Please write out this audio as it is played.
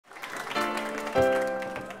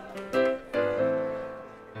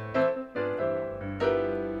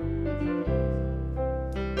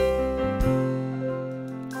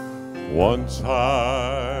Once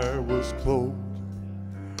I was clothed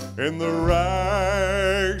in the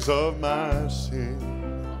rags of my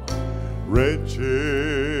sin,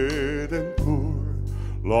 wretched and poor,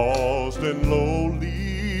 lost and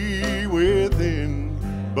lowly within,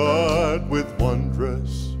 but with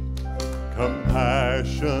wondrous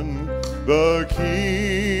compassion, the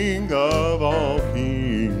King of all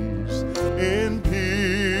kings, in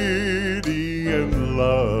pity and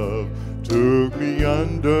love, took me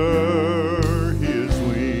under his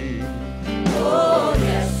wing. Oh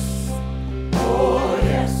yes,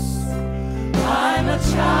 I'm a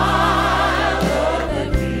child of the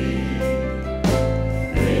King.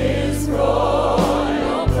 His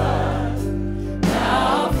royal blood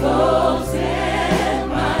now flows in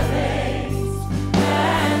my veins,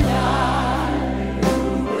 and I,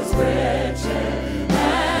 who was wretched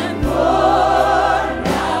and poor,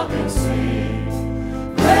 now can sing.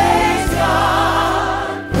 Praise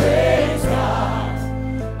God,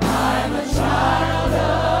 I'm a child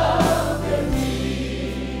of the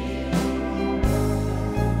King.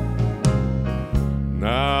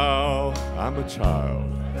 Now I'm a child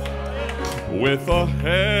with a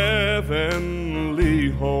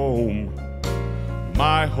heavenly home.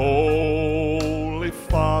 My Holy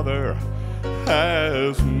Father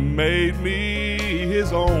has made me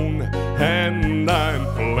his own, and I'm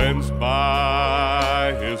cleansed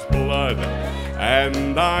by his blood,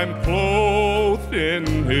 and I'm clothed in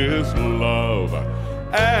his love,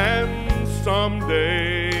 and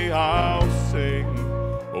someday I'll sing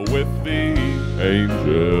with the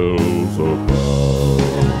angels above.